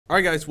All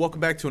right, guys, welcome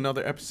back to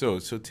another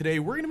episode. So today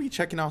we're going to be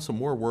checking out some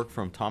more work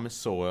from Thomas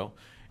Sowell.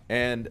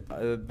 And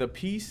the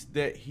piece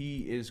that he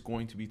is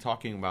going to be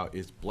talking about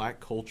is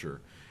Black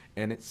culture.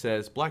 And it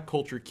says, Black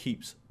culture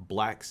keeps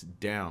blacks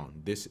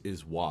down. This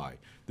is why.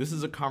 This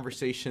is a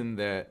conversation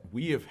that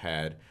we have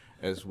had,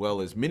 as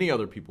well as many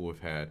other people have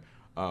had,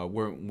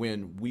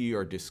 when we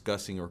are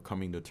discussing or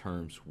coming to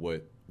terms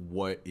with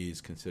what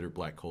is considered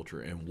Black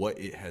culture and what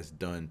it has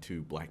done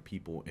to Black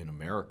people in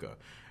America.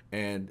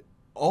 And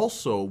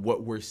also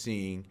what we're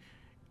seeing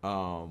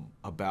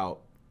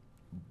about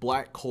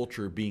Black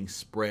culture being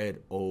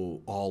spread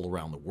all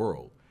around the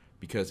world.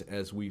 Because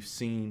as we've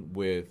seen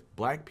with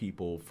Black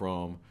people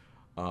from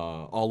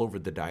all over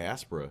the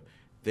diaspora,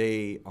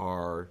 they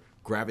are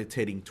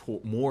gravitating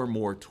more and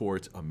more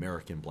towards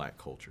American Black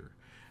culture.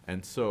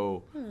 And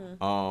so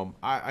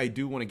I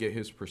do want to get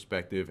his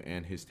perspective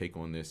and his take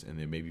on this, and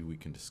then maybe we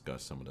can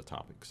discuss some of the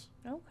topics.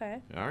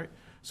 Okay. All right.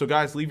 So,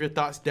 guys, leave your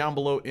thoughts down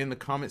below in the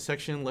comment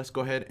section. Let's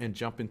go ahead and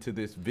jump into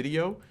this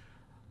video.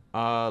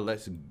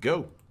 Let's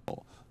go.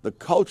 The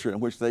culture in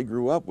which they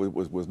grew up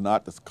was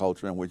not the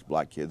culture in which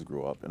black kids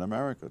grew up in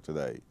America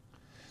today.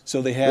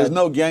 So they had... There's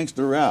no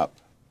gangster rap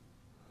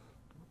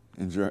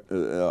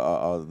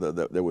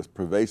that was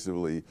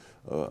pervasively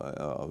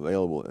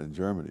available in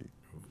Germany.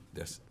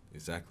 That's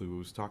exactly what we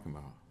was talking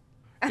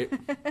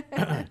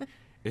about.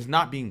 It's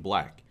not being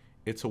black.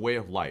 It's a way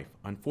of life.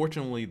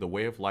 Unfortunately, the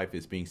way of life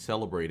is being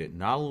celebrated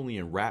not only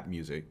in rap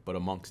music, but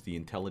amongst the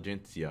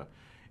intelligentsia.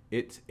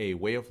 It's a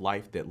way of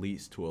life that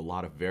leads to a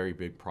lot of very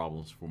big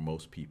problems for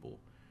most people.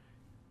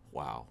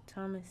 Wow.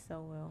 Thomas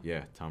Sowell.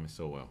 Yeah, Thomas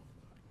Sowell.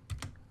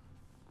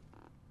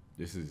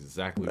 This is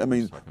exactly what I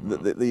mean,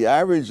 the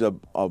average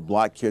of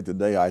black kid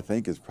today, I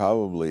think, is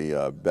probably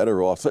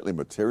better off, certainly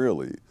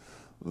materially,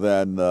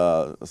 than,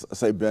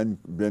 say,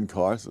 Ben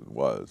Carson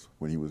was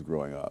when he was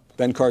growing up.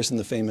 Ben Carson,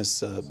 the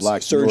famous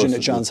black surgeon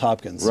at Johns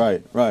Hopkins.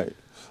 Right, right.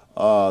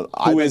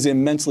 Who is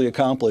immensely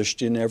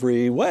accomplished in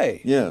every way.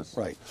 Yes.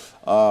 Right.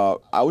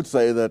 I would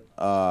say that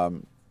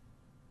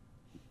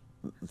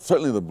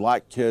certainly the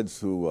black kids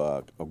who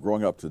are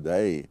growing up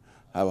today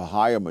have a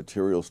higher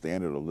material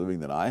standard of living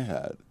than I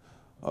had.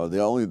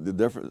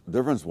 The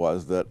difference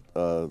was that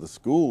the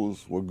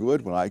schools were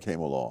good when I came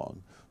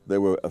along. They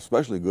were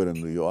especially good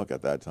in New York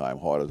at that time,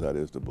 hard as that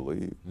is to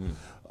believe.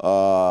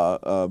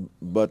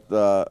 But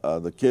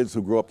the kids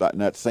who grew up in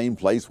that same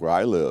place where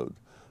I lived,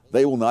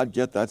 they will not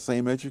get that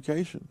same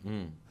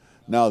education.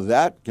 Now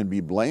that can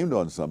be blamed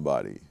on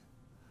somebody,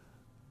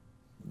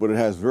 but it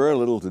has very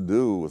little to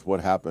do with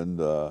what happened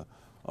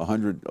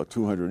 100 or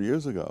 200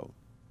 years ago.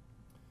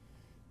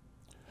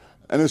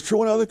 And it's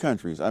true in other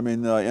countries. I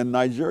mean, in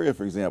Nigeria,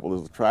 for example,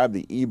 there's a tribe,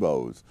 the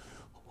Igbos,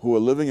 who are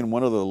living in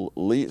one of the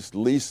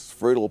least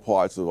fertile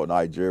parts of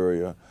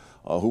Nigeria,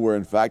 who were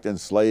in fact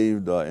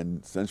enslaved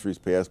in centuries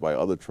past by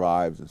other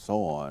tribes and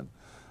so on.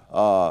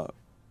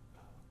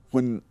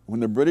 When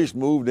the British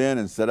moved in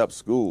and set up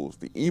schools,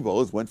 the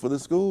Igbos went for the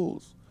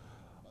schools.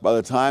 By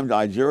the time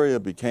Nigeria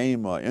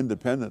became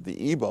independent, the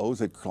Igbos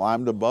had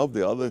climbed above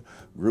the other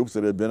groups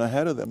that had been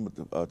ahead of them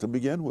to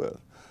begin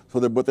with.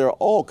 So, but there are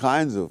all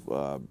kinds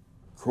of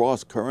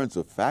cross currents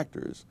of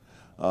factors.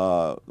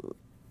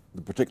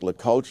 The particular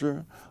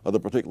culture, or the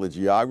particular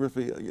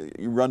geography,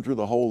 you run through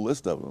the whole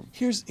list of them.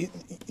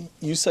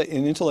 You cite,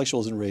 in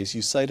Intellectuals and Race,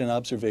 you cite an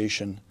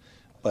observation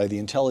by the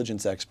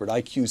intelligence expert,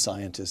 IQ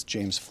scientist,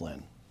 James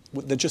Flynn,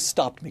 that just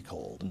stopped me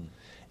cold.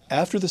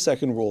 After the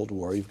Second World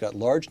War, you've got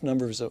large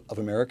numbers of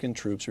American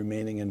troops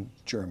remaining in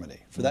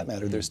Germany. For that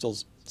matter, there's still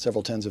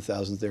several tens of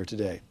thousands there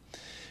today.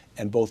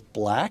 And both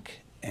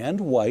black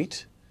and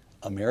white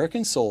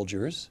American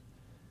soldiers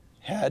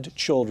had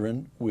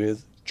children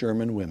with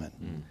German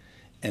women.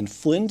 And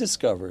Flynn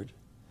discovered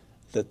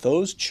that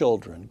those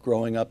children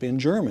growing up in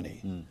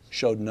Germany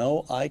showed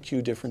no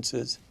IQ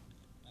differences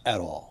at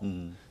all.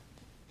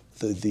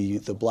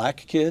 The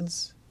black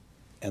kids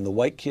and the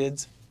white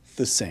kids,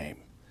 the same.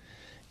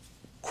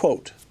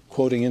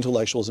 Quoting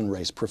Intellectuals and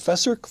Race,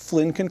 Professor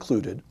Flynn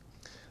concluded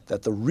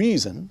that the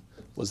reason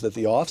was that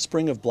the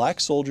offspring of black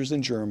soldiers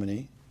in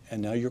Germany,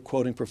 and now you're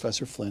quoting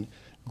Professor Flynn,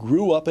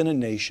 grew up in a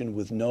nation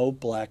with no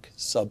black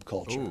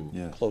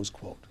subculture, close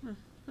quote.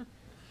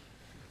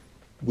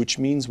 Which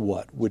means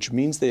what? Which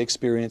means they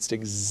experienced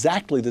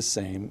exactly the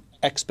same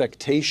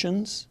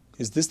expectations.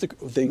 Is this the...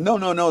 No,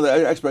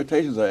 the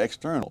expectations are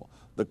external.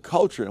 The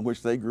culture in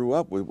which they grew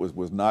up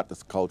was not the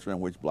culture in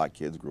which black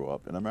kids grew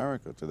up in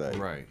America today.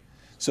 Right.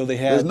 So they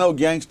had... There's no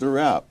gangster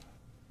rap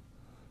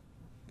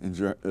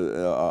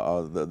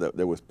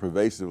that was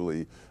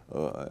pervasively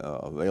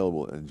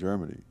available in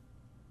Germany.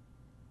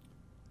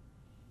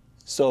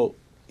 So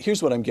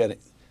here's what I'm getting.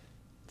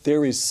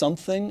 There is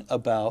something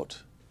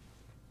about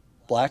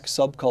black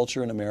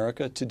subculture in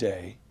America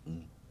today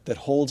that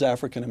holds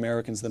African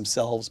Americans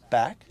themselves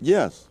back?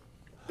 Yes.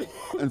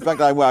 In fact,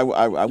 I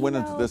went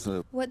into this.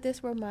 What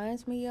this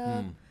reminds me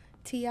of,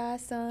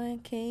 T.I.'s son,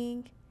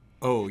 King.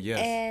 Oh, yes.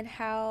 And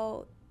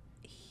how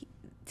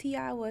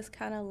T.I. was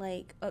kind of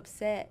like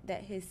upset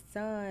that his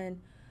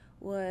son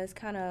was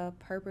kind of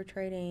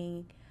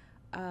perpetrating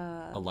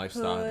a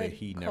lifestyle that hood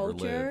he never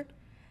culture, lived.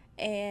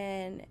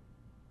 and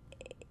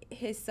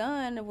his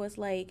son was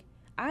like,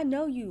 I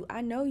know you,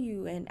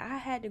 and I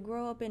had to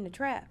grow up in the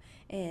trap,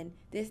 and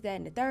this, that,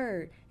 and the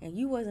third, and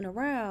you wasn't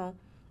around.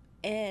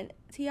 And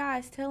T.I.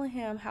 is telling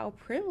him how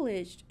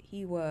privileged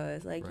he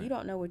was. Like, Right. you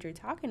don't know what you're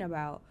talking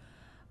about.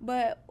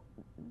 But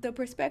the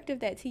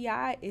perspective that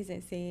T.I.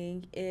 isn't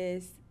seeing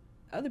is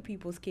other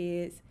people's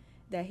kids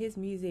that his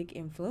music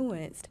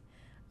influenced,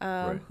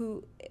 Right.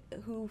 who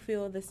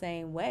feel the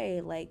same way.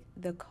 Like,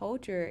 the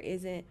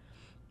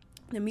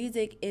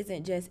music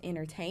isn't just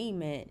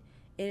entertainment.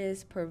 It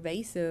is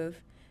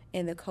pervasive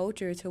in the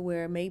culture to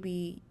where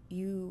maybe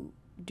you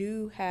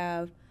do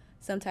have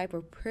some type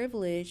of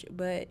privilege,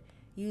 but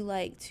you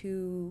like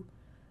to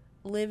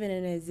live in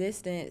an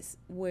existence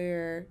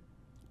where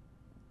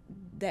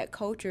that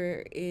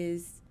culture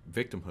is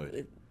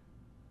Victimhood.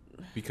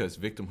 Because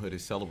victimhood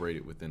is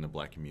celebrated within the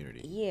black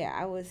community.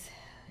 yeah.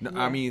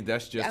 I mean,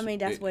 that's just. I mean,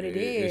 that's what it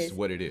is. It's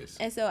what it is.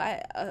 And so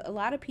a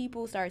lot of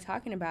people start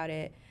talking about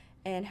it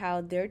and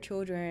how their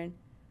children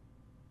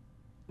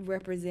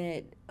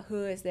represent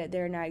hoods that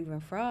they're not even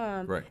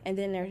from, Right. and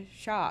then they're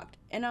shocked.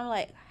 And I'm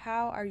like,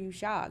 how are you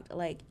shocked?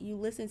 Like, you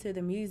listen to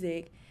the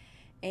music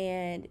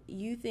and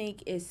you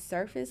think it's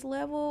surface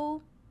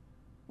level.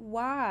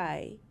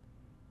 Why?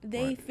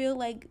 They Right. feel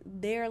like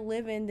they're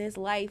living this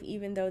life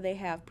even though they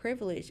have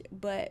privilege,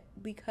 but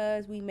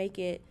because we make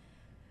it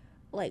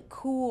like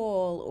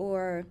cool,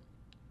 or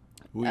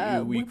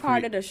we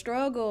part of the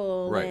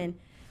struggle, Right. and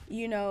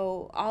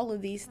all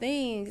of these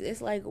things, it's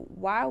like,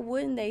 why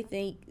wouldn't they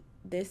think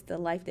this the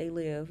life they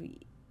live?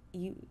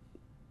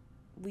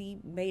 We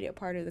made it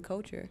part of the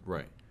culture.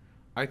 Right.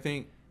 I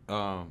think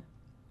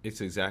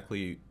it's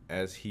exactly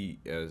as he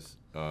was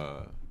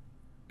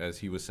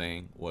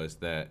saying, was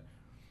that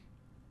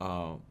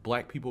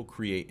black people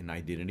create an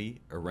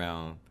identity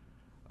around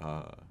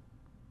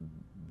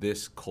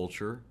this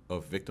culture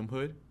of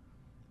victimhood,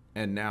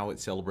 and now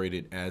it's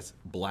celebrated as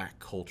black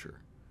culture.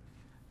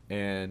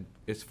 And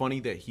it's funny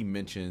that he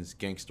mentions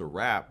gangster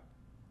rap,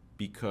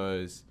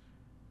 because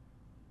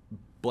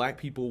black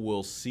people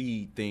will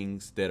see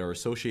things that are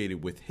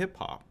associated with hip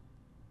hop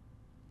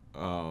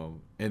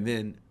and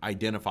then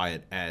identify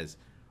it as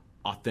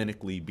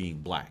authentically being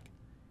black.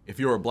 If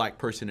you're a black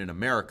person in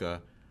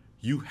America,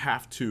 you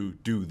have to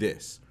do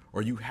this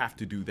or you have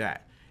to do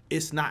that.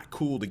 It's not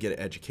cool to get an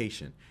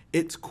education.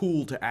 It's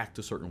cool to act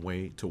a certain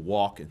way, to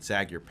walk and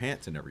sag your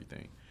pants and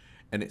everything.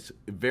 And it's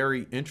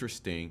very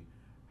interesting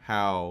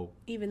how...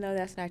 Even though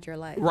that's not your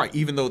life. Right,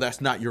 even though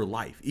that's not your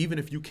life. Even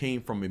if you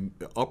came from an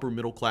upper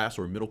middle class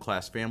or a middle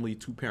class family,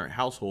 two-parent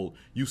household,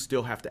 you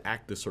still have to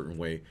act a certain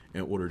way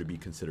in order to be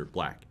considered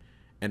black.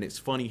 And it's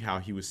funny how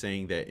he was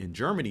saying that in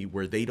Germany,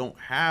 where they don't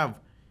have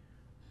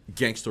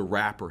gangster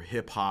rap or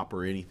hip hop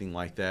or anything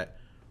like that,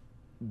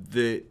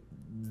 they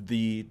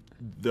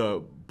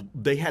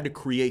had to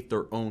create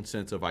their own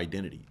sense of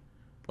identity,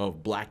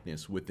 of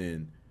blackness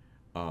within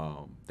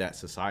that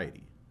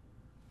society.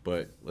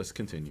 But let's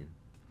continue.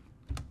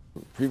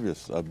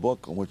 Previous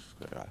book on which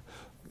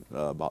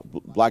about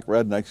black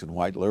rednecks and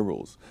white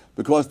liberals,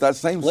 because that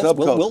same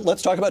subculture.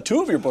 Let's talk about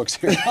two of your books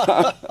here.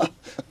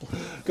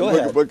 Go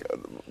ahead.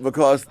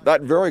 Because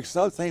that very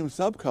same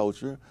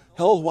subculture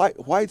held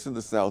whites in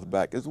the South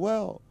back as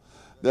well.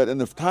 That in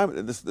the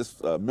time this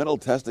mental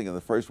testing in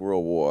the First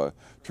World War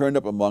turned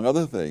up, among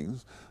other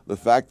things, the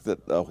fact that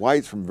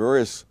whites from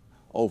various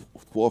 4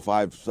 or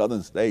 5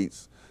 southern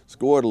states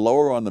scored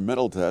lower on the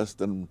mental test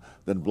than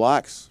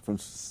blacks from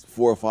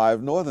 4 or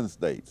 5 northern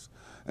states.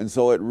 And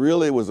so it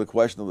really was a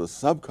question of the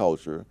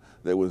subculture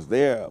that was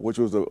there, which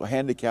was a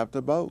handicap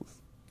to both.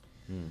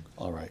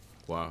 All right.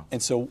 Wow.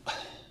 And so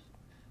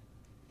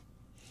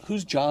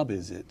whose job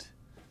is it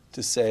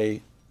to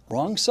say,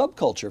 wrong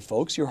subculture,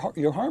 folks,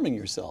 you're harming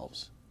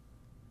yourselves?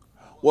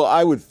 Well,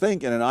 I would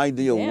think in an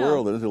ideal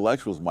world that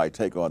intellectuals might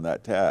take on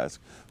that task,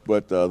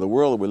 but the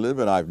world that we live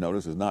in, I've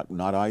noticed, is not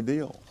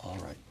ideal. All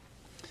right.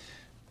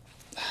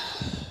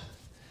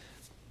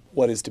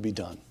 What is to be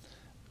done?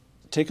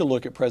 Take a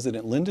look at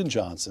President Lyndon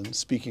Johnson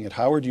speaking at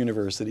Howard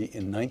University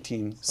in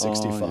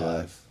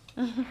 1965.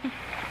 Oh, yes.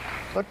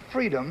 But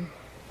freedom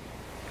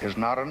is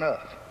not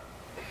enough.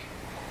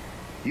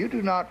 You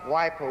do not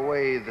wipe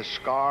away the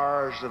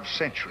scars of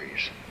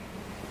centuries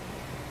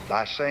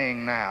by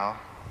saying now,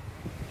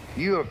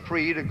 you are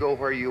free to go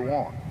where you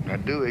want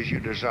and do as you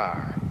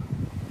desire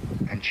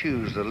and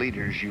choose the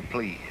leaders you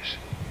please.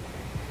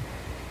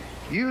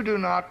 You do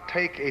not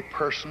take a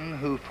person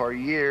who for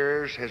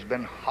years has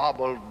been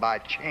hobbled by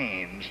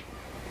chains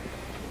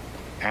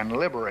and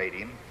liberate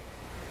him,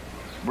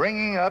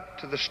 bring him up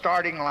to the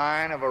starting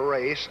line of a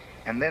race,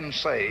 and then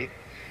say,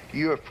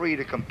 you are free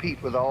to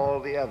compete with all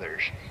the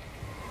others,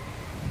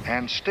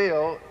 and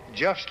still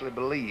justly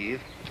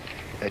believe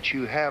that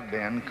you have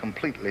been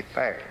completely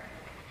fair.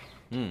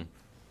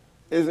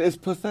 It's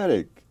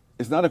pathetic.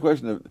 It's not a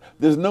question of,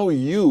 there's no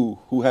you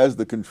who has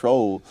the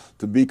control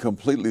to be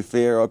completely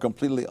fair or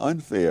completely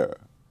unfair.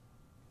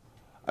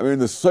 I mean,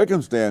 the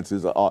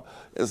circumstances are.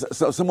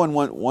 So someone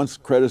once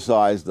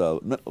criticized the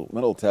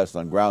mental tests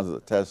on grounds that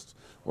the tests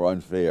were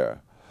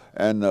unfair.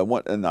 And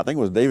I think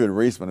it was David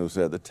Reisman who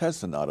said the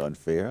tests are not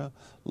unfair.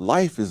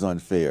 Life is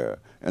unfair,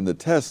 and the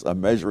tests are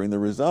measuring the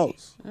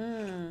results.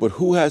 But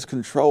who has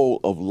control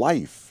of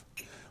life?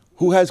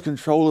 Who has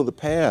control of the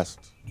past?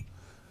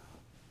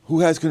 Who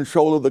has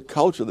control of the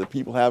culture that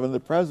people have in the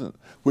present,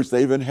 which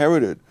they've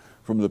inherited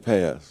from the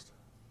past?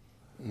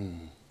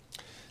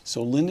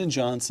 So Lyndon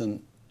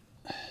Johnson,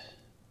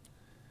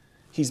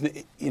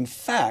 in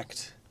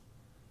fact,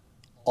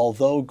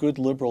 although good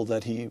liberal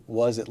that he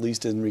was, at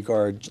least in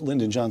regard,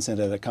 Lyndon Johnson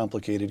had a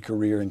complicated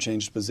career and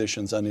changed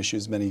positions on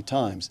issues many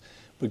times,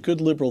 but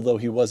good liberal though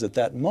he was at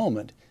that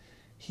moment,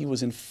 he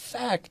was in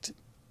fact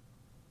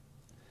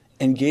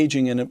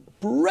engaging in a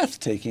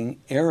breathtaking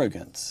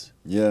arrogance.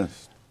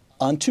 Yes.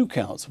 On two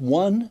counts.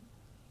 One,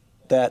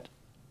 that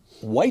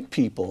white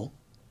people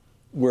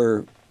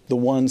were the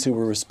ones who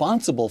were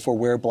responsible for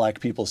where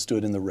black people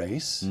stood in the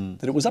race,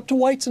 that it was up to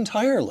whites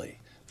entirely.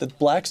 That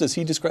blacks, as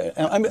he described,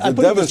 I'm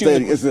putting this to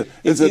you,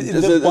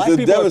 the black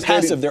people are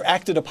passive, they're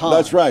acted upon.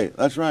 That's right,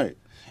 that's right.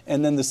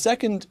 And then the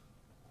second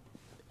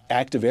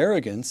act of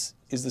arrogance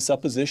is the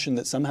supposition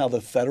that somehow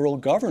the federal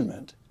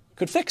government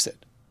could fix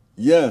it.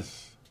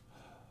 Yes,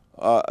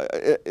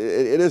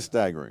 it is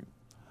staggering.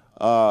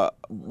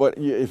 But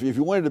if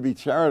you wanted to be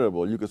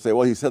charitable, you could say,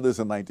 well, he said this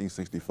in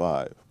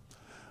 1965.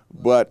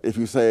 But if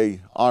you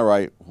say, all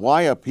right,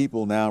 why are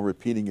people now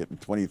repeating it in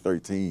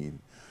 2013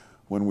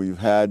 when we've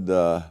had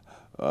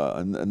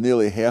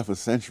nearly half a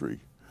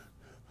century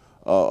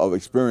of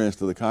experience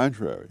to the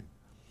contrary?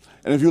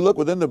 And if you look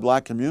within the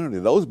black community,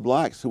 those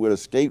blacks who had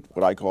escaped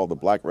what I call the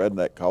black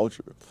redneck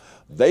culture,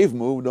 they've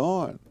moved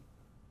on.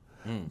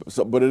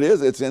 So, but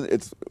it's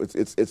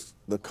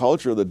the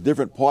culture the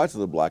different parts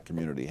of the black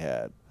community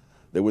had.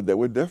 They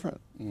were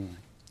different.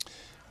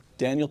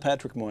 Daniel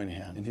Patrick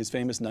Moynihan, in his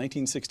famous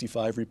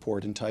 1965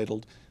 report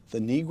entitled "The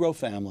Negro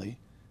Family: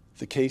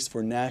 The Case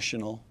for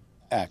National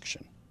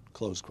Action,"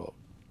 close quote.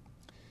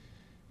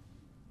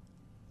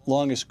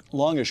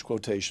 Longish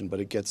quotation, but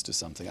it gets to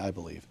something, I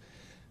believe.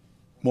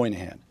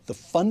 Moynihan, the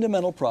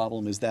fundamental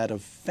problem is that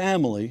of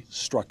family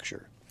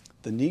structure.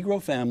 The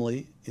Negro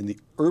family in the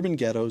urban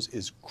ghettos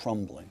is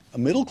crumbling. A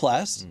middle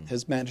class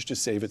has managed to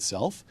save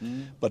itself,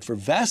 but for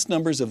vast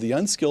numbers of the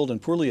unskilled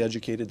and poorly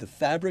educated, the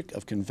fabric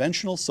of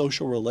conventional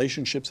social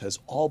relationships has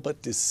all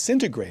but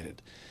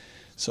disintegrated.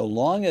 So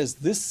long as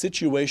this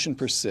situation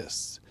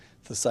persists,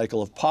 the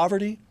cycle of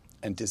poverty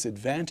and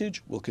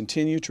disadvantage will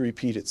continue to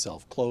repeat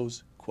itself.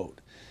 Close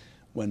quote.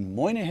 When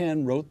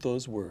Moynihan wrote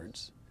those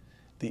words,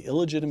 the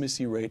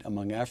illegitimacy rate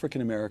among African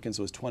Americans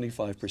was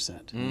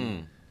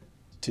 25%.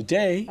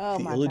 Today,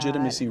 the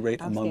illegitimacy rate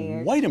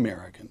among white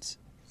Americans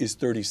is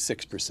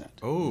 36%.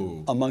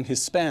 Oh. Among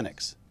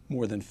Hispanics,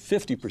 more than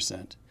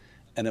 50%.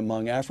 And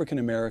among African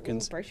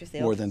Americans,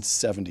 more than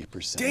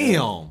 70%.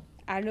 Damn.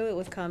 I knew it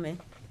was coming.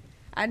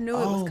 I knew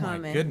it was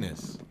coming. Oh my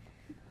goodness.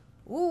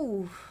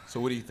 Ooh. So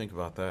what do you think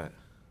about that?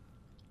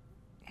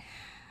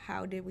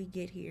 How did we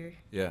get here?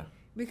 Yeah.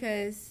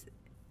 Because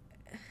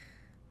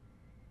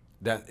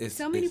that is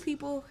so many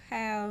people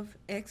have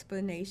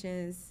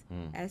explanations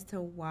as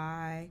to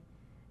why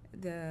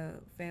the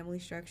family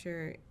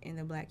structure in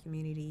the black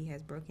community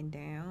has broken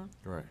down.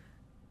 Right.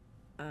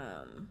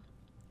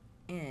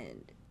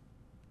 And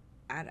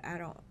I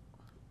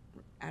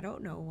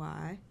don't know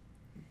why.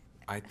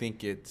 I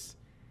think it's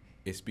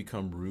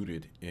become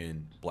rooted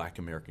in black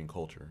American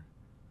culture.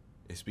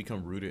 It's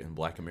become rooted in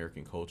black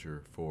American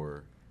culture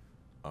for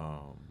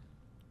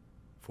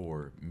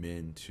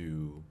men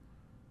to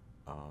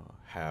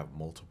have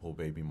multiple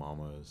baby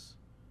mamas,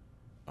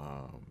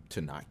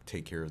 to not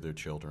take care of their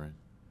children.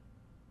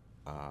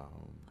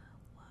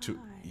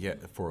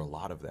 For a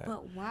lot of that.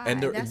 But why?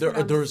 And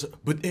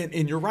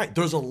and you're right.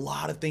 There's a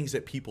lot of things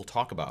that people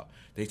talk about.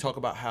 They talk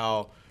about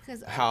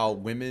how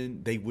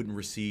women, they wouldn't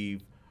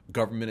receive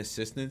government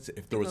assistance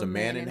if there was a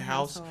man in the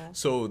house,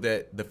 so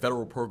that the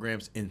federal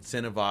programs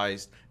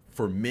incentivized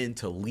for men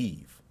to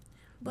leave.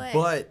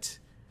 But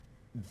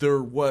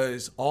there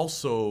was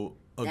also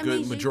a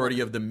good majority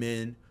of the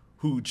men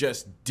who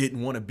just didn't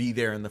want to be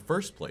there in the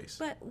first place.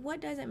 But what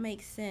doesn't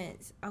make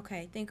sense?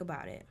 Okay, think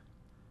about it.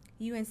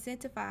 You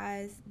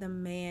incentivize the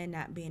man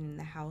not being in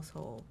the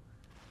household.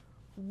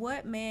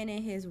 What man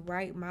in his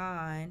right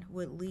mind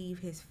would leave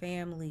his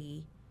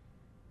family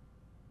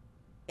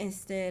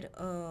instead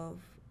of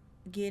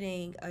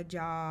getting a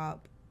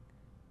job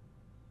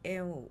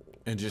and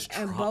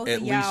both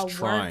of y'all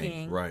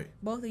working? Right.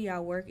 Both of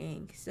y'all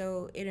working.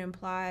 So it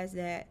implies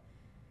that.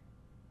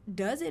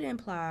 Does it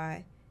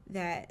imply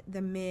that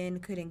the men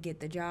couldn't get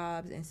the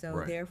jobs, and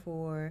so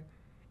therefore,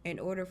 in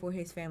order for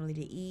his family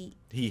to eat,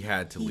 he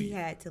had to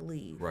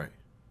leave. Right.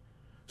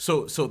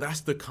 So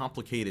that's the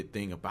complicated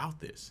thing about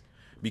this,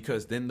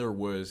 because then there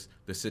was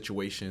the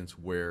situations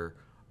where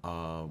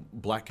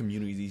black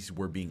communities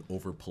were being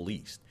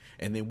over-policed,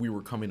 and then we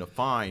were coming to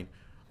find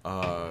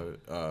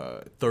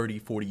 30,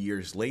 40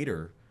 years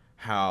later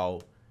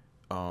how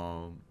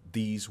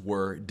these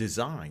were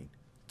designed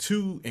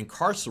to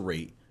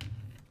incarcerate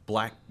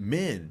black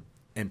men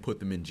and put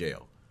them in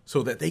jail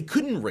so that they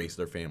couldn't raise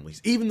their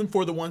families, even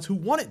for the ones who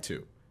wanted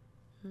to.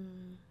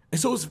 And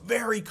so it's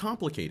very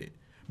complicated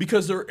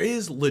because there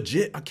is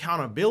legit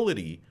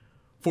accountability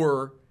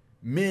for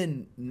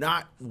men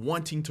not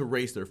wanting to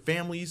raise their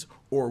families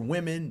or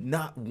women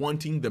not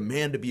wanting the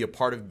man to be a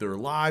part of their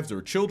lives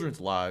or children's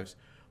lives.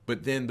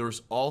 But then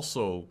there's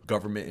also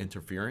government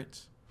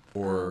interference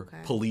or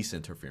police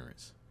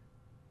interference.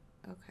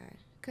 Okay.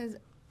 Because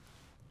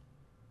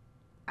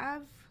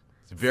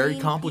it's very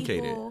seen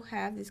complicated. People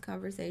have this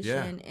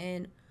conversation,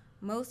 and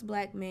most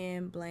black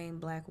men blame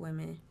black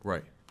women.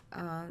 Right.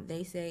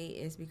 They say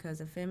it's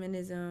because of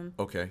feminism.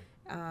 Okay.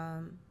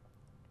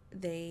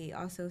 They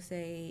also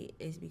say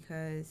it's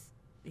because,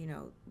 you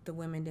know, the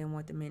women didn't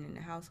want the men in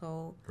the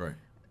household. Right.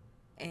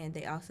 And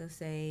they also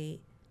say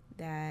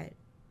that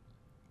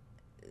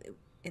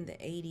in the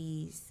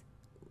 80s,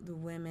 the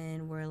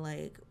women were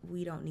like,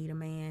 we don't need a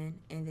man.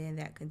 And then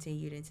that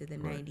continued into the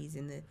 90s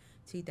and the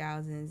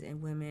 2000s,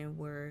 and women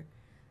were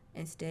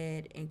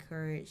instead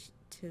encouraged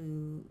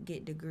to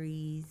get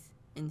degrees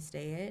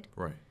instead.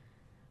 Right.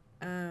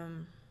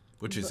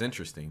 Which is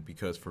interesting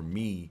because for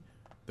me,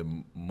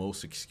 the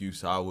most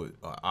excuse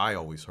I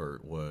always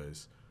heard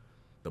was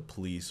the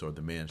police or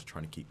the man's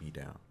trying to keep me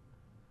down,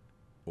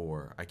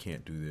 or I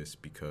can't do this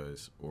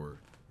because, or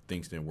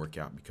things didn't work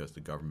out because the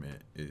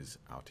government is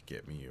out to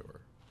get me,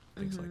 or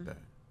things like that.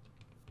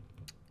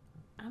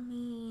 I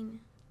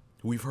mean,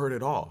 we've heard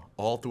it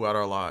all throughout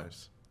our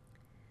lives.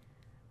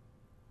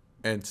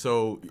 And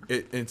so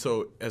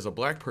as a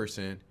black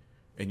person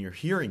and you're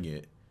hearing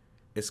it,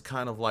 it's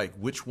kind of like,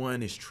 which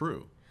one is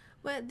true?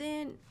 But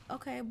then,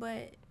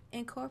 but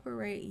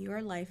incorporate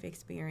your life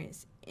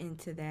experience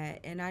into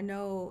that. And I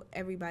know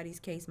everybody's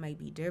case may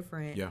be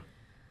different. Yeah.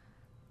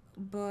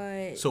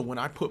 But so when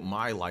I put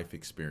my life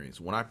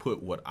experience, when I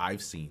put what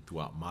I've seen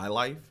throughout my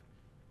life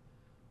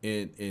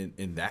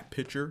in that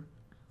picture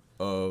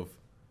of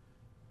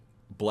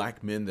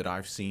black men that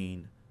I've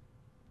seen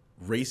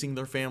raising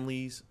their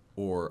families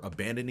or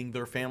abandoning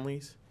their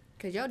families.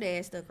 Because your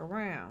dad stuck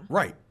around.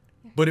 Right.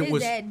 But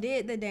His dad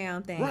did the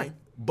damn thing. Right.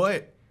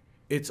 But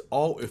it's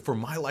all, for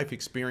my life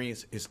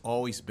experience, it's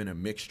always been a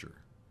mixture.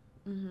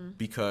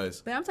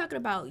 Because. But I'm talking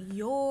about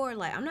your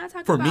life. I'm not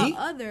talking for about me?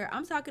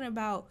 I'm talking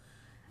about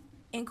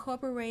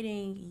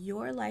incorporating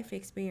your life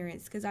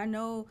experience. Because I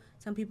know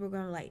some people are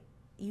going to like,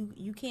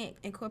 you can't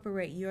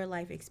incorporate your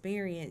life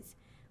experience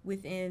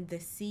within the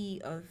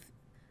sea of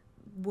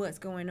what's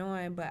going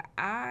on. But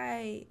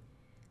I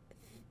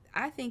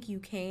think you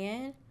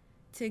can,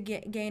 to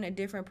gain a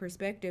different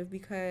perspective,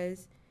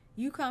 because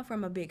you come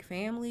from a big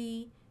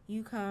family.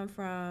 You come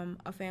from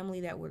a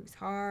family that works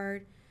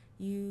hard.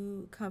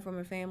 You come from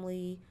a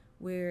family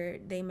where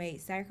they made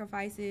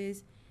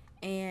sacrifices,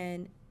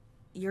 and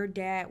your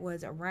dad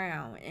was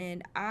around.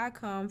 And I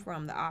come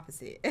from the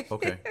opposite.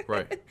 Okay,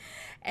 right.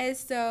 And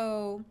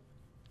so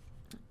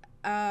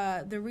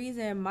the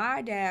reason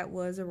my dad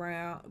wasn't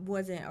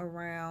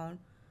around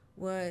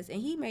was,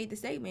 and he made the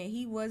statement,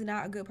 he was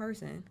not a good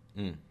person.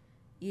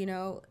 You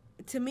know,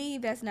 to me,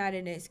 that's not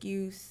an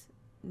excuse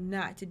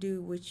not to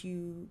do what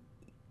you,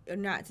 or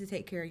not to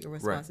take care of your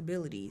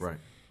responsibilities. Right.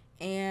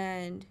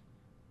 And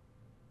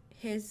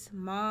his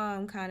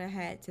mom kind of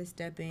had to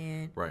step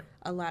in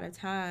a lot of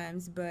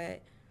times.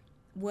 But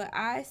what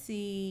I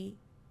see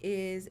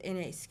is an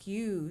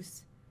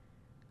excuse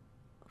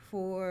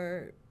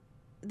for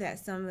that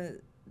some of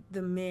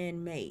the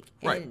men make.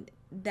 Right. And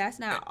that's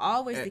not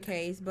always the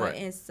case, but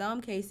in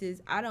some cases,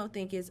 I don't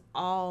think it's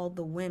all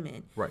the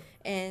women. Right.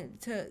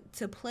 And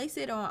to place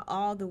it on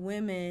all the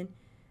women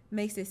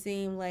makes it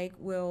seem like,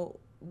 well,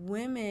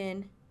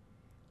 women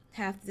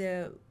have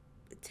to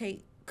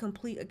take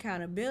complete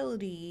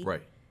accountability.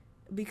 Right.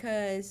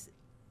 Because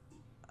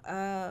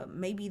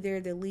maybe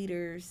they're the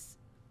leaders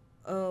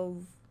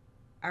of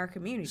our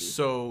community.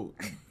 So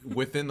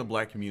within the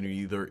black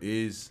community,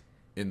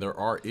 there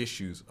are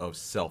issues of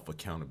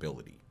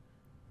self-accountability.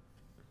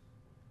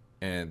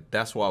 And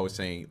that's why I was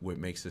saying what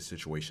makes this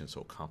situation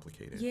so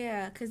complicated.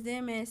 Yeah, because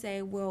then men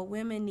say, well,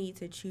 women need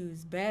to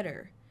choose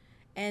better.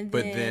 But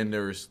then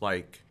there's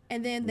like...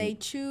 And then they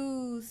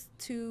choose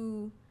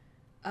to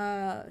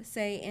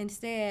say,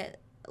 instead,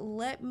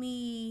 let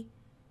me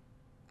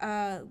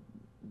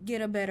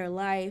get a better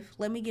life.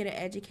 Let me get an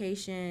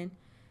education.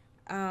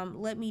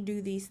 Let me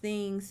do these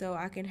things so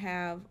I can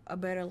have a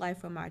better life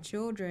for my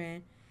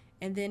children.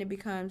 And then it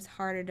becomes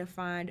harder to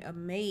find a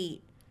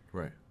mate.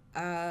 Right.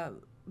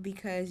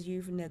 Because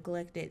you've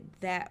neglected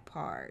that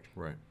part.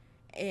 Right.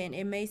 And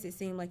it makes it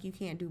seem like you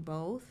can't do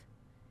both.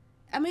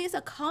 I mean, it's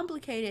a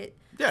complicated...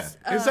 Yeah,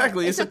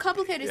 exactly. It's a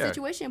complicated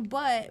situation,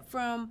 but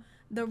from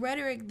the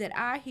rhetoric that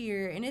I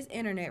hear, and it's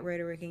internet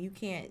rhetoric, and you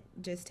can't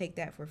just take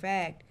that for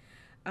fact,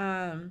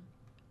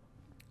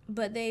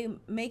 but they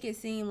make it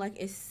seem like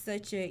it's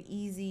such an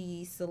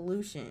easy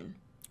solution.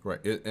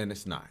 Right, and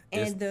it's not.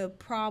 And the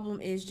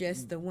problem is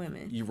just the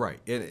women. You're right.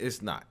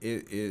 It's not.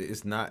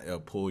 It's not a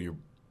pull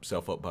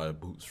yourself up by a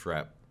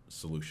bootstrap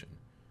solution.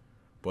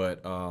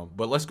 But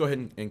let's go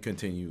ahead and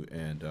continue.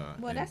 And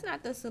Well, that's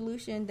not the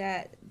solution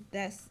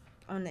that's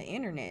on the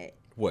internet.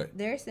 What?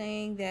 They're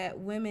saying that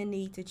women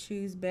need to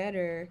choose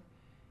better,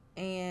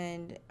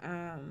 and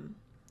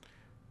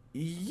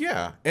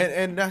yeah,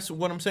 and that's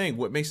what I'm saying.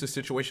 What makes the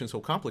situation so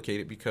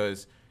complicated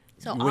because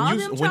so all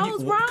them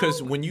chose wrong.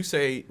 Because when you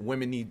say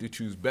women need to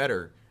choose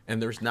better,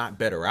 and there's not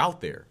better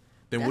out there,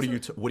 then what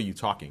are you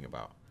talking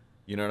about?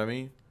 You know what I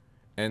mean?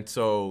 And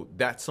so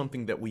that's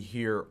something that we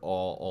hear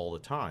all the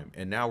time.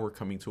 And now we're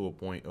coming to a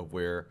point of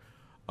where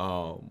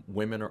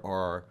women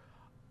are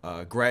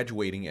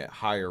graduating at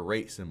higher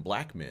rates than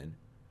black men.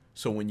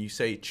 So when you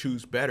say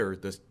choose better,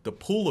 the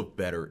pool of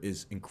better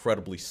is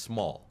incredibly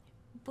small.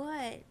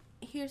 But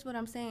here's what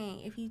I'm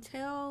saying. If you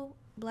tell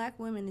black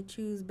women to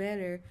choose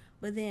better,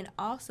 but then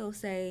also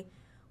say,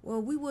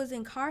 well, we was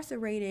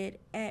incarcerated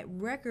at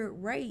record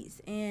rates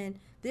and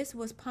this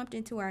was pumped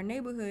into our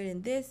neighborhood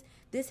and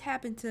this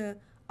happened to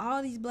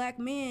all these black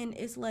men,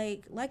 it's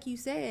like you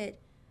said,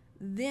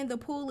 then the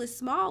pool is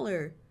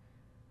smaller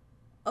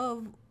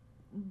of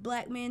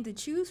black men to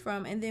choose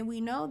from, and then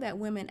we know that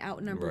women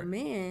outnumber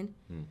men,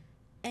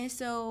 and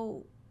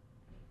so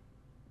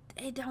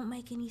it don't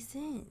make any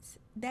sense.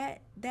 That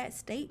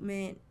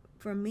statement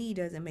for me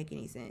doesn't make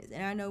any sense,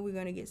 and I know we're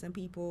gonna get some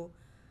people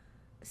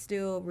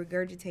still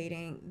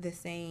regurgitating the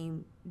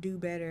same do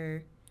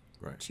better,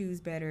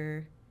 choose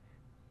better,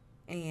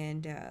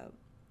 and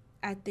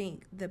I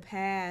think the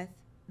path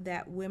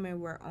that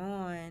women were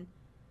on,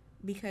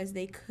 because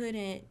they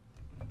couldn't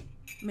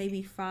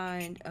maybe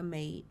find a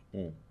mate,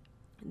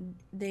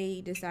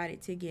 they decided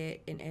to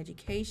get an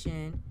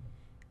education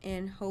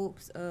in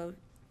hopes of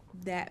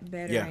that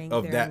bettering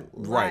their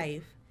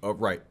life.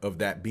 Of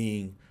that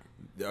being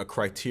a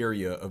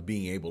criteria of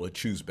being able to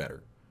choose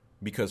better.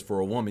 Because for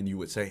a woman, you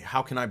would say,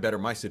 how can I better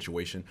my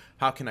situation?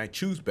 How can I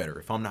choose better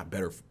if I'm not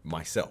better for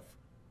myself?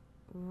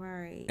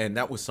 Right. And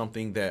that was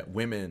something that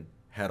women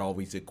had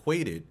always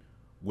equated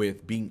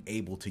with being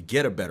able to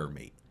get a better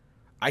mate.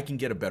 I can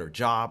get a better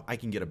job, I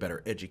can get a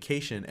better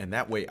education, and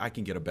that way I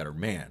can get a better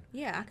man.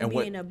 Yeah, I can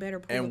be in a better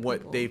pool And of what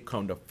people. they've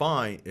come to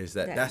find is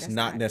that's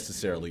not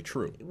necessarily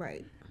true.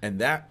 Right. And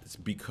that's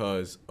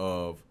because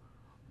of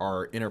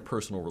our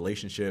interpersonal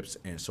relationships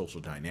and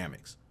social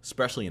dynamics,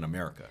 especially in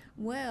America.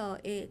 Well,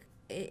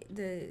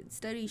 the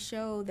studies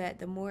show that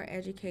the more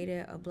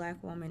educated a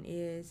black woman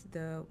is,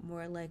 the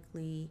more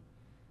likely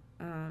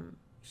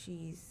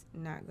she's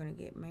not going to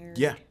get married.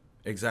 Yeah,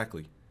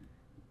 exactly.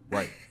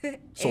 Right.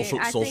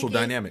 Social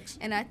dynamics.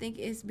 And I think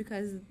it's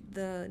because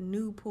the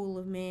new pool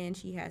of men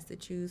she has to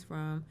choose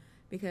from,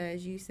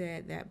 because you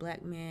said that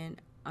black men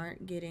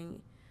aren't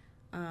getting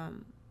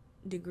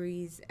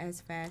degrees as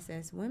fast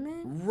as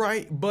women.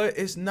 Right, but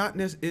it's not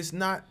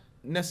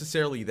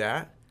necessarily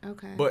that.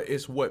 Okay. But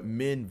it's what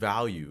men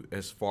value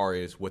as far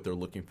as what they're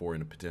looking for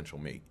in a potential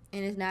mate.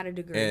 And it's not a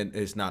degree. And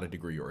it's not a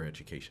degree or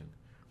education.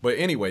 But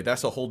anyway,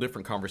 that's a whole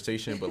different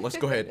conversation. But let's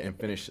go ahead and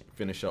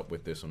finish up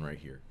with this one right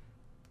here.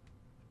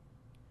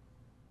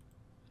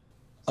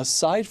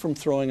 Aside from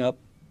throwing up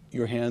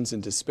your hands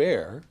in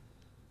despair,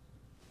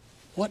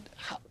 what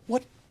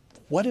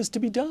is to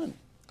be done?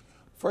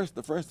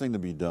 The first thing to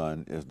be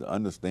done is to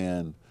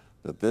understand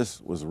that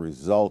this was a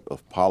result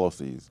of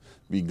policies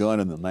begun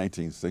in the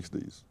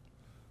 1960s.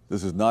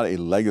 This is not a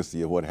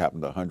legacy of what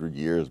happened 100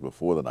 years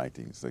before the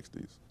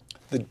 1960s.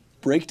 The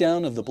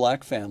breakdown of the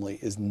black family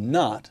is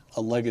not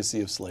a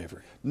legacy of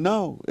slavery.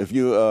 No. If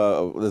you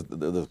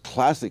the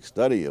classic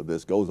study of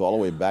this goes all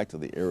the way back to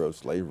the era of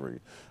slavery,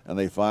 and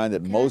they find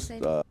that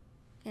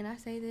Can I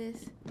say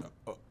this?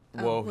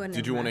 Well,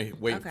 did you want to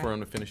wait for him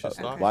to finish his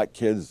thought? Black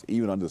kids,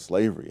 even under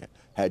slavery,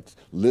 had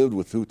lived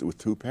with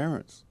two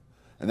parents,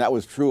 and that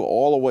was true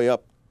all the way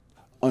up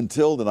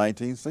until the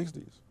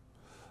 1960s.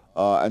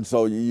 And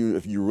so,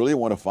 if you really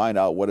want to find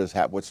out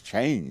what's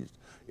changed,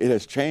 it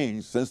has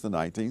changed since the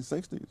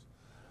 1960s.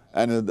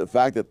 And the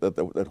fact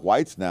that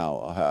whites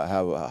now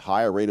have a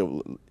higher rate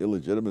of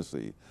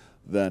illegitimacy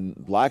than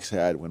blacks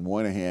had when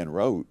Moynihan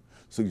wrote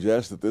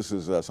suggests that this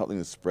is something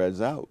that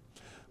spreads out.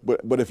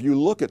 But if you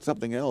look at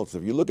something else,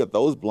 if you look at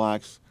those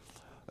blacks,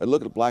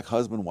 look at black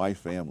husband-wife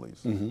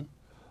families,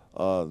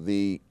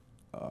 the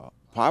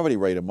poverty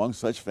rate among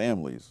such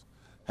families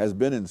has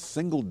been in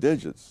single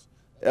digits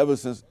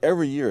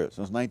every year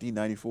since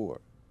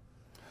 1994.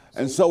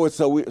 And so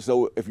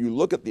if you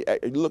look at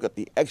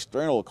the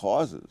external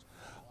causes,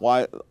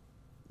 why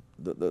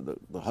the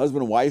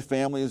husband and wife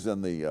families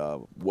and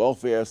the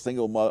welfare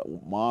single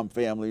mom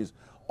families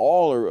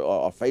all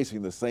are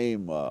facing the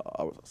same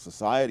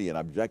society and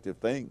objective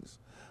things,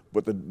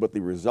 but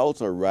the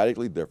results are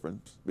radically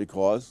different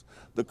because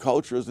the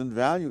cultures and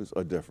values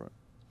are different.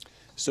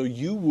 So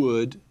you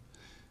would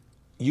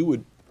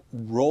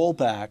roll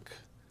back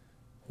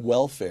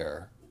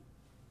welfare.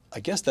 I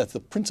guess that's the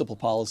principal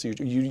policy.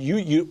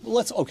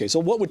 So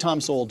what would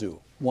Tom Sowell do?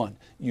 One,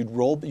 you'd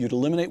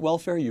eliminate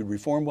welfare, you'd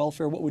reform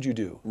welfare. What would you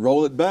do?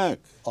 Roll it back.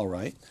 All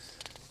right.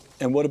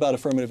 And what about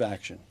affirmative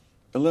action?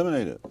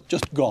 Eliminate it.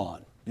 Just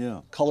gone.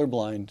 Yeah.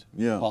 Colorblind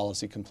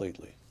policy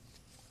completely.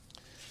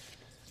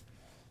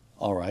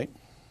 All right.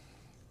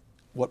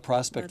 What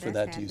prospect for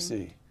that that's do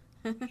you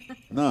happened.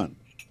 see? None.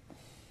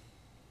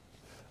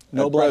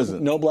 No At black,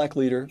 present. no black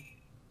leader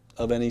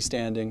of any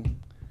standing.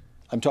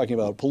 I'm talking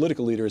about a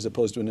political leader as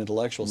opposed to an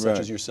intellectual such Right.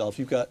 as yourself.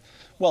 You've got,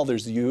 well,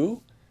 there's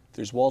you,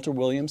 there's Walter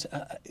Williams.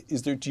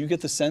 Do you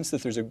get the sense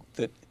that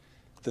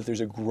there's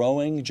a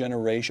growing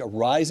generation, a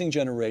rising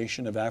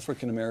generation of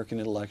African American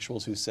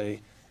intellectuals who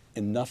say,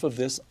 enough of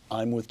this,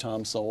 I'm with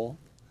Tom Sowell?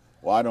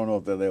 Well, I don't know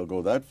if they'll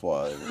go that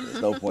far.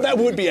 There's no point. That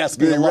would be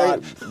asking being a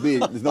lot.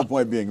 There's no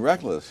point being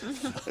reckless.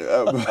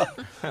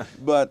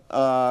 But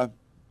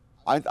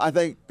I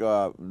think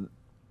there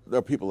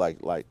are people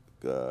like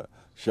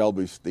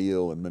Shelby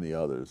Steele and many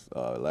others,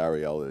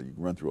 Larry Elder. You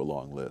can run through a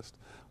long list,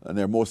 and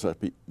there are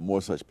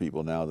more such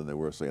people now than there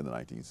were, say, in the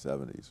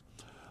 1970s.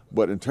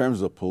 But in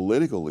terms of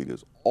political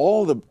leaders,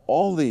 all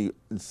the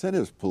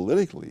incentives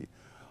politically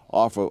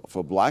are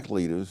for black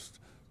leaders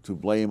to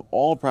blame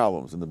all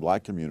problems in the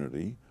black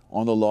community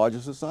on the larger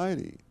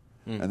society.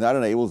 And that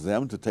enables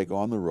them to take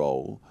on the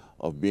role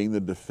of being the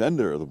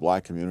defender of the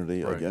black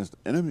community Right. against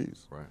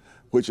enemies, Right.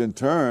 which in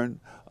turn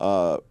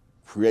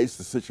creates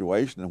the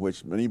situation in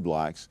which many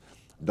blacks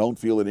don't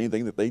feel that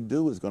anything that they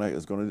do is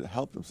going to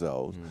help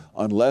themselves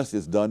unless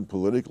it's done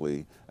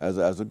politically as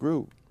a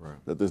group. Right.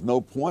 That there's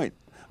no point.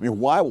 I mean,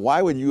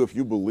 why would you, if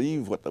you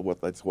believe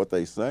what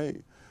they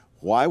say,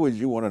 why would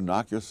you want to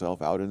knock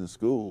yourself out in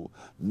school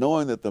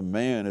knowing that the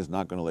man is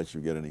not going to let you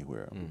get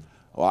anywhere?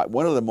 Well,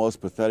 one of the most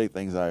pathetic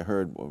things I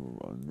heard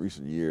in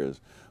recent years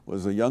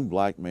was a young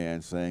black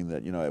man saying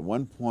that, you know, at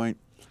one point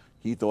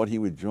he thought he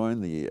would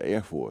join the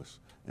Air Force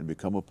and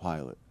become a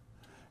pilot.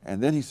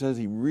 And then he says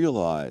he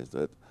realized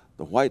that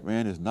the white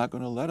man is not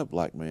going to let a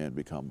black man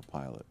become a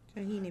pilot.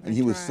 So he And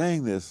he was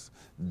saying this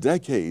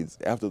decades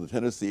after the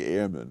Tennessee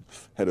Airmen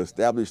had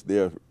established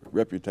their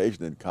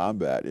reputation in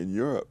combat in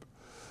Europe.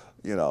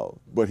 You know,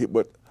 but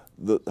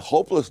the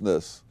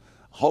hopelessness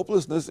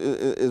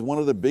is one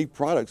of the big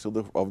products of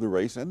the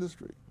race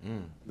industry.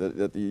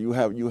 That you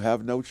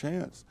have no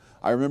chance.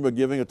 I remember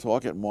giving a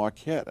talk at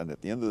Marquette, and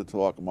at the end of the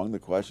talk, among the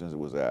questions that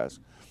was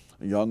asked,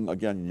 a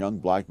young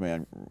black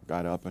man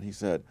got up and he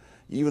said,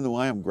 "Even though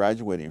I am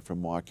graduating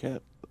from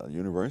Marquette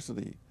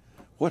University,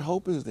 what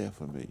hope is there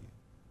for me?"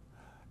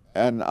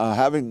 And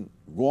having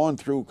gone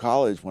through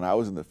college when I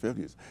was in the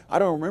 50s, I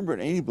don't remember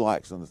any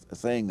blacks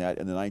saying that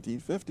in the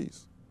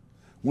 1950s,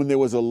 when there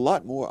was a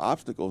lot more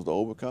obstacles to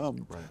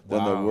overcome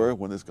than there were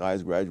when this guy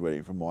is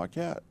graduating from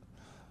Marquette.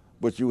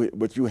 But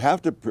you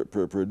have to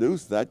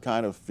produce that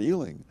kind of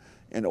feeling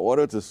in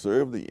order to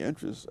serve the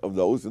interests of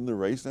those in the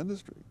race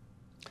industry.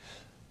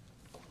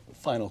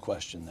 Final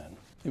question then.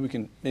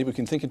 Maybe we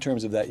can think in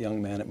terms of that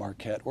young man at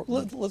Marquette. Or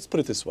let's put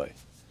it this way.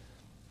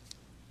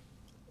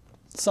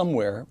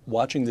 Somewhere,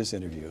 watching this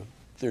interview,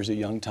 there's a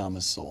young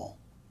Thomas Sowell.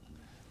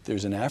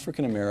 There's an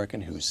African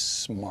American who's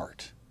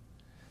smart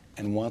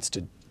and wants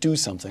to do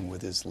something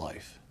with his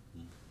life.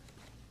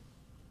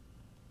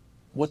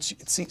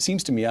 It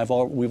seems to me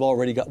we've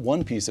already got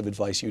one piece of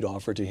advice you'd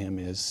offer to him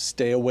is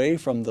stay away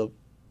from the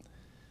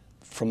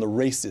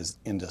races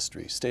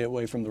industry. Stay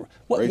away from the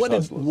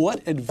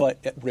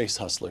race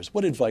hustlers.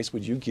 What advice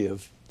would you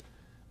give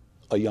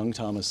a young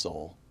Thomas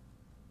Sowell?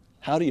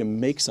 How do you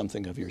make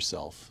something of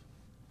yourself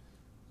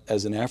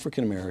as an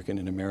African American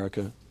in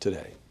America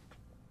today?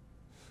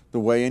 The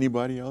way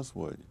anybody else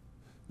would.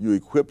 You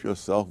equip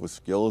yourself with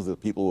skills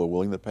that people are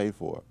willing to pay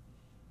for.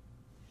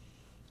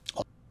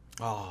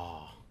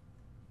 Oh.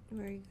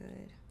 Very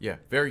good. Yeah,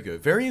 very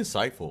good. Very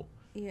insightful.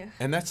 Yeah.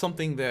 And that's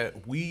something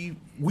that we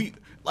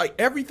like.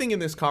 Everything in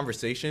this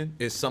conversation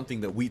is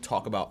something that we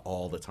talk about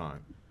all the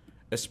time,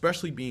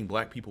 especially being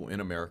black people in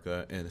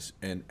America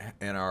and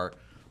our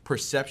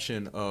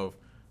perception of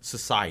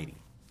society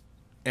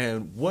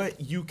and what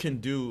you can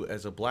do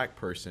as a black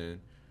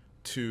person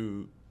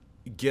to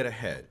get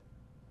ahead,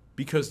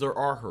 because there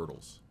are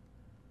hurdles.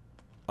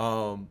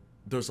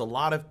 There's a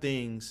lot of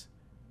things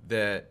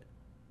that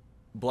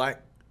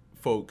black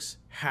folks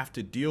have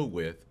to deal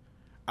with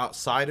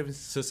outside of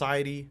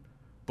society,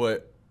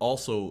 but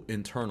also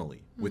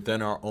internally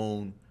within our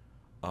own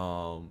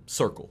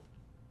circle,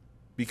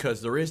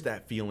 because there is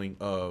that feeling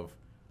of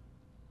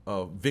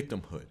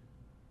victimhood.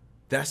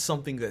 That's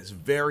something that's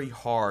very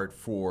hard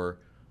for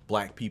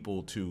black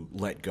people to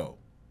let go,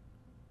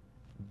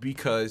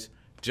 because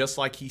just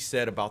like he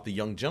said about the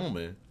young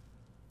gentleman,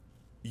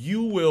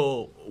 you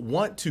will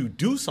want to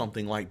do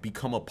something like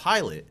become a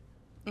pilot,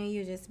 And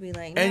you just be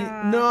like,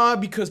 and nah,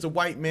 because the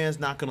white man's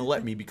not going to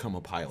let me become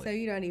a pilot. So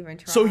you don't even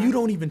try. So you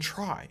don't even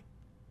try.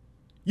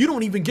 You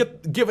don't even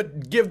give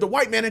the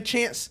white man a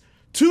chance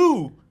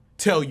to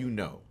tell you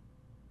no,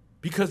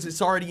 because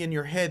it's already in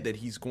your head that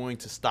he's going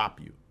to stop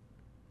you.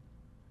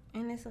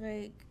 And it's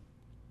like,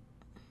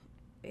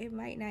 it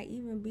might not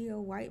even be a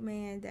white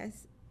man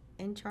that's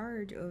in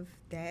charge of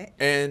that.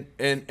 And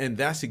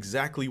that's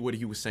exactly what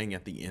he was saying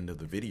at the end of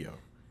the video.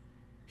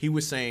 He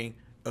was saying,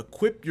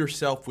 equip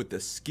yourself with the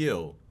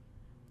skill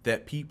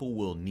that people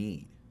will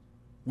need.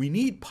 We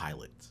need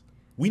pilots.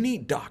 We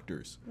need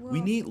doctors. We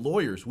Well- need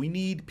lawyers. We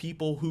need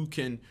people who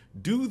can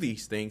do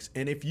these things.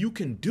 And if you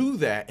can do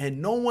that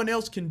and no one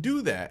else can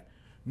do that,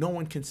 no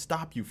one can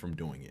stop you from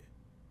doing it.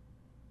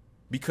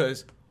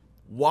 Because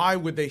why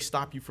would they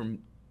stop you from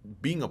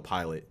being a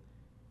pilot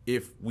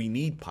if we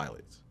need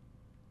pilots?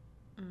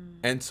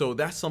 And so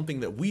that's something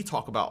that we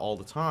talk about all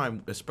the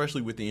time,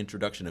 especially with the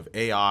introduction of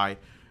AI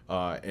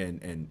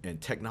and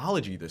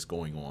technology that's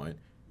going on,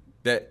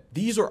 that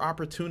these are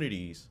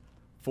opportunities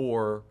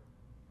for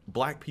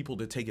Black people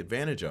to take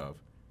advantage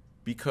of,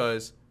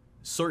 because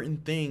certain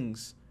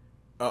things,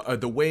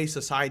 the way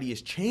society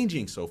is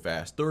changing so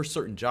fast, there are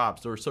certain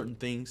jobs, there are certain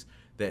things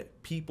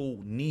that people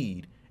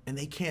need, and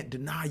they can't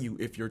deny you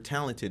if you're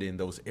talented in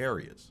those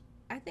areas.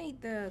 I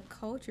think the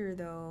culture,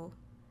 though,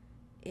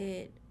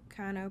 it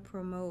kind of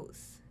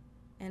promotes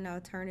an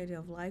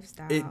alternative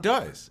lifestyle. It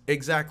does,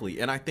 exactly.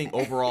 And I think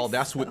overall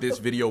that's what this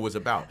video was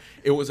about.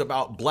 It was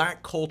about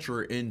Black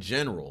culture in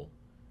general.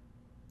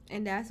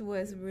 And that's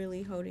what's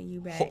really holding you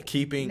back.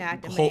 Keeping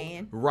not the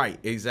man. Right,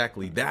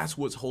 exactly. That's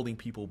what's holding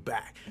people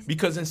back.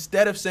 Because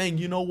instead of saying,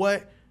 you know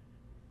what,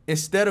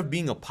 instead of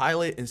being a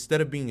pilot, instead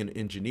of being an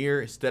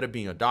engineer, instead of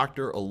being a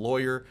doctor, a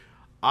lawyer,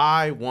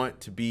 I want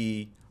to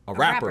be a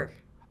rapper.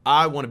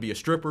 I want to be a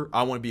stripper.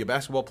 I want to be a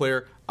basketball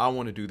player. I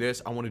want to do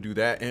this. I want to do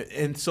that.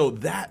 And so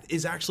that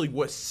is actually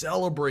what's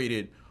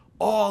celebrated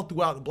all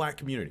throughout the Black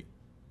community.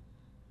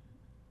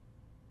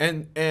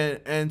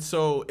 And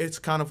so it's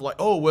kind of like,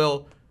 oh,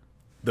 well,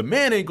 the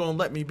man ain't going to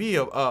let me be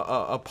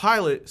a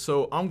pilot,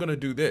 so I'm going to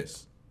do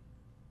this.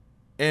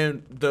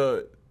 And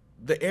the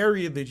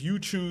area that you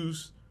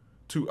choose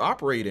to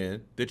operate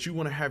in, that you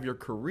want to have your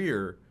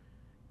career,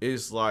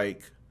 is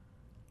like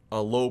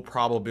a low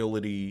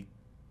probability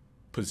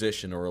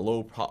position or a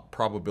low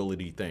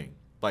probability thing.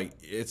 Like,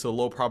 it's a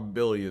low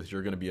probability that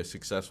you're going to be a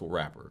successful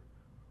rapper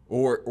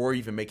or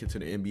even make it to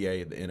the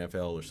NBA, the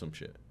NFL, or some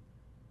shit,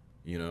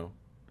 you know?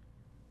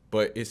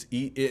 But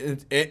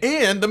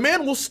and the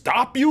man will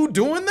stop you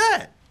doing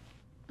that,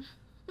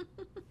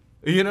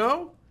 you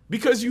know?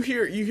 Because you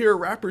hear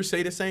rappers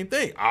say the same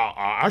thing.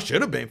 I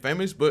should have been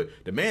famous, but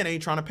the man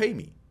ain't trying to pay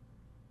me.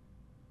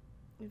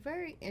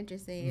 Very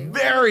interesting.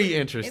 Very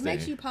interesting. It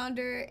makes you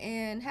ponder,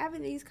 and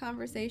having these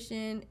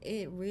conversations,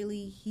 it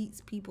really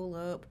heats people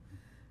up.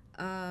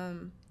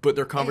 But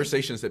they're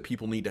conversations that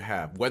people need to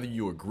have, whether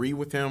you agree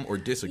with him or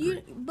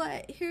disagree.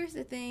 But here's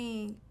the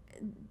thing.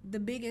 The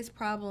biggest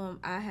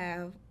problem I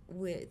have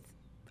with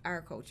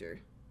our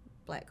culture,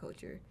 Black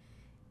culture,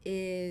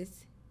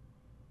 is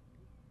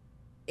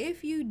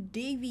if you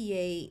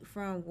deviate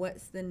from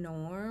what's the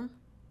norm,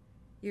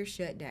 you're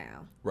shut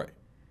down. Right.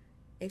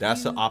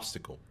 That's an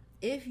obstacle.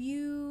 If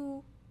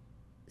you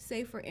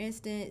say, for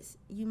instance,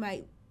 you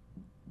might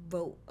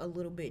vote a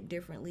little bit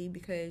differently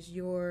because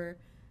your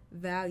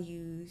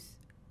values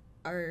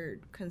are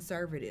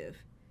conservative.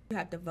 You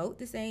have to vote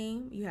the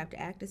same, you have to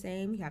act the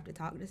same, you have to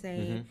talk the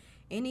same. Mm-hmm.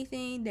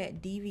 Anything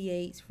that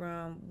deviates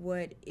from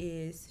what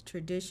is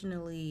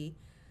traditionally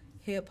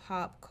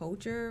hip-hop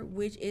culture,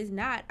 which is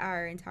not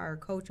our entire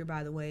culture,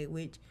 by the way,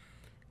 which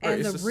Right,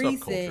 as it's of a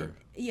recent,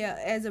 subculture.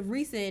 as of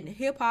recent,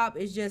 hip hop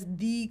is just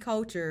the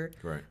culture,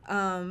 Right.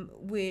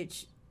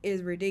 Which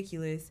is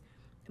ridiculous.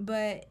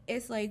 But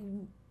it's like,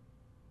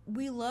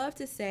 we love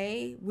to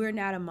say we're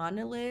not a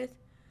monolith,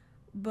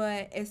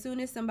 but as soon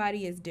as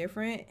somebody is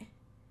different,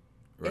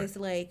 Right. it's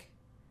like,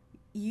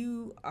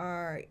 you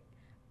are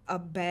a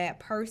bad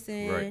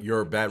person. Right.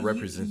 You're a bad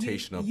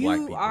representation of Black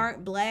people. You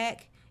aren't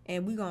Black,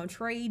 and we're gonna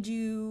trade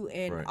you,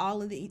 and Right.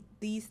 all of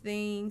these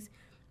things.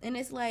 And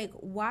it's like,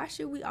 why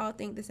should we all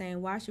think the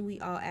same? Why should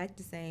we all act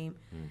the same?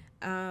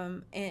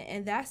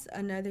 And that's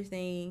another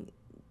thing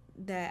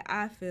that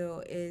I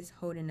feel is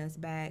holding us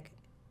back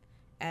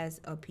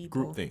as a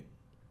people.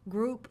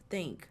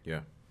 Groupthink.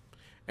 Yeah.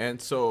 And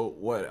so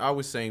what I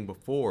was saying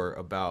before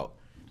about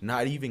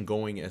not even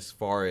going as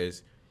far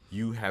as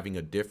you having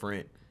a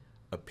different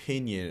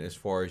opinion as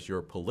far as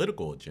your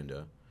political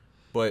agenda,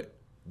 but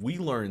we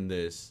learned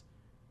this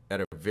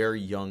at a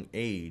very young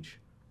age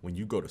when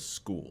you go to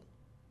school.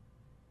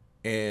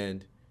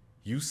 And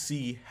you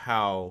see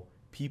how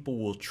people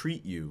will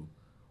treat you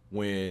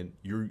when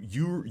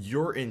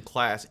you're in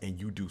class and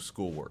you do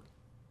schoolwork.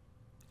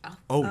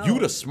 Oh, you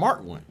the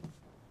smart one.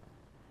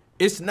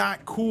 It's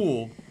not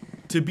cool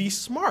to be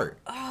smart.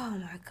 Oh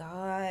my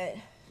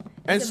God.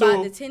 And it's so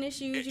about the tennis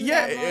shoes you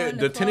have on,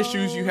 the tennis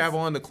shoes you clothes. have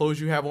on, the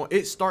clothes you have on.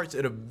 It starts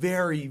at a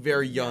very,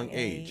 very young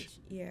age.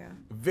 Yeah.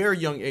 Very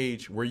young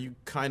age, where you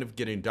kind of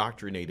get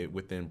indoctrinated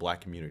within Black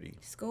community.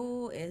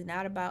 School is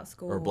not about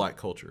school. Or Black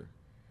culture.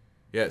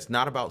 Yeah, it's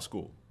not about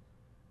school.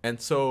 And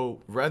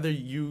so rather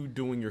you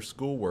doing your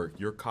schoolwork,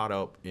 you're caught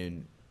up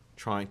in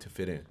trying to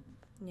fit in.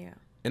 Yeah.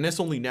 And that's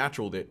only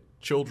natural that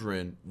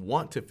children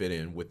want to fit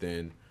in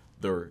within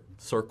their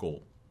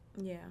circle.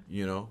 Yeah.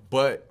 You know,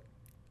 but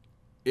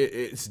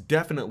it's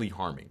definitely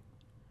harming.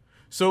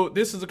 So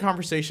this is a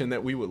conversation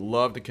that we would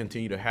love to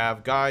continue to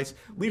have. Guys,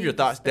 leave your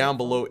thoughts down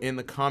below in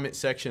the comment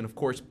section. Of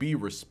course, be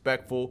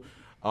respectful.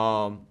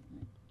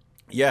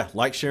 Yeah,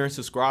 like, share, and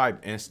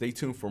subscribe, and stay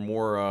tuned for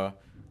more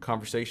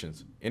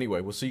conversations.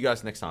 Anyway, we'll see you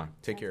guys next time.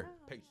 Take care.